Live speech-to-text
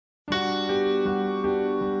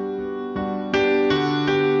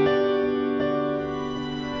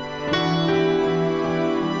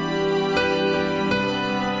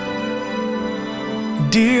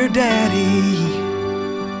Dear Daddy,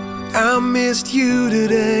 I missed you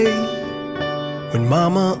today when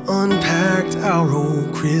Mama unpacked our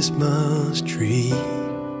old Christmas tree.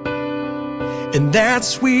 And that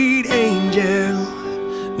sweet angel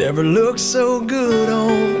never looked so good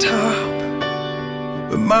on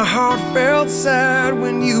top, but my heart felt sad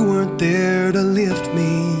when you weren't there to lift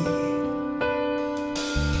me.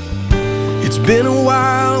 It's been a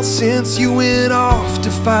while since you went off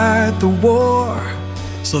to fight the war,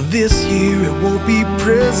 so this year it won't be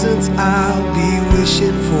presents I'll be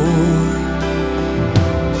wishing for.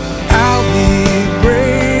 I'll be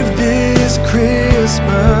brave this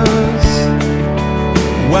Christmas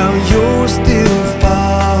while you're still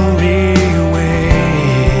far away,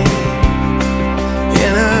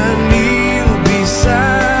 and I kneel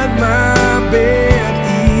beside my bed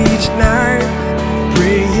each night,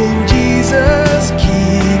 praying Jesus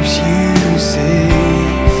keeps you safe.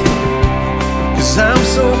 'Cause I'm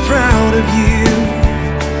so proud of you,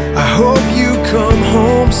 I hope you come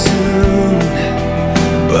home soon,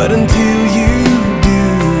 but until you do,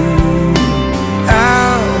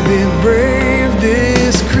 I'll be brave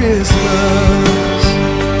this Christmas.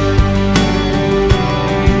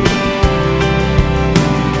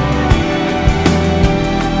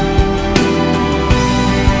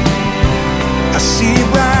 I see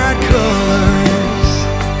bright colors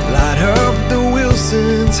light up the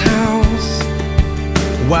Wilson's house,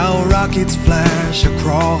 while rockets flash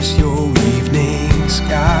across your evening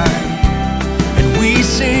sky, and we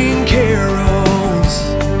sing carols,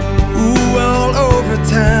 ooh, all over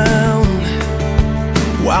town,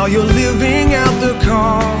 while you're living out the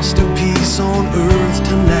cost of peace on earth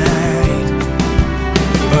tonight.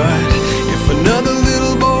 But if another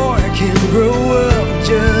little boy can grow up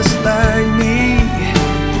just like me,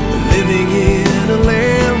 living in a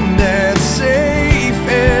land that's safe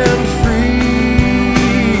and free,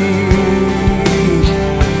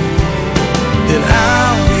 then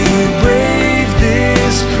I'll be brave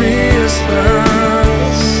this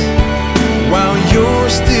Christmas while you're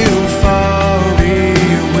still far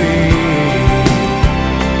away,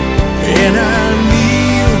 and I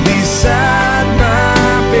kneel beside my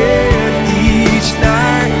bed each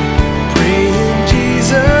night, praying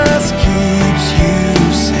Jesus keeps you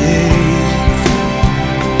safe.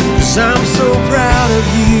 'Cause I'm so proud of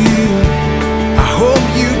you, I hope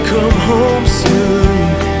you come home soon,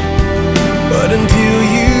 but until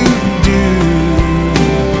you do,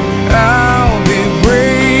 I'll be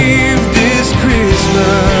brave this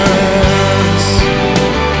Christmas.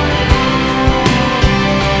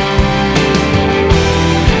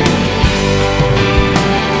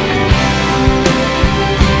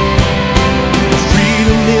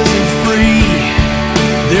 Freedom isn't free,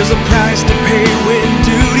 there's a price to pay when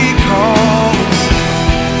duty calls.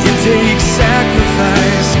 It takes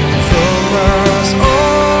sacrifice from us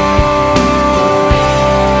all.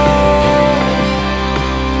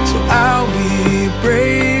 So I'll be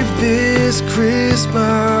brave this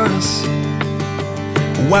Christmas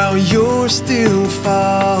while you're still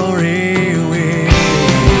far away,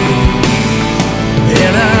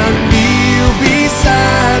 and I kneel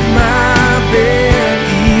beside my bed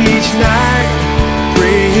each night,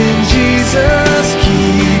 praying Jesus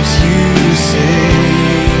keeps you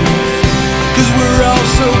safe. 'Cause we're all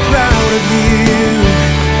so proud of you,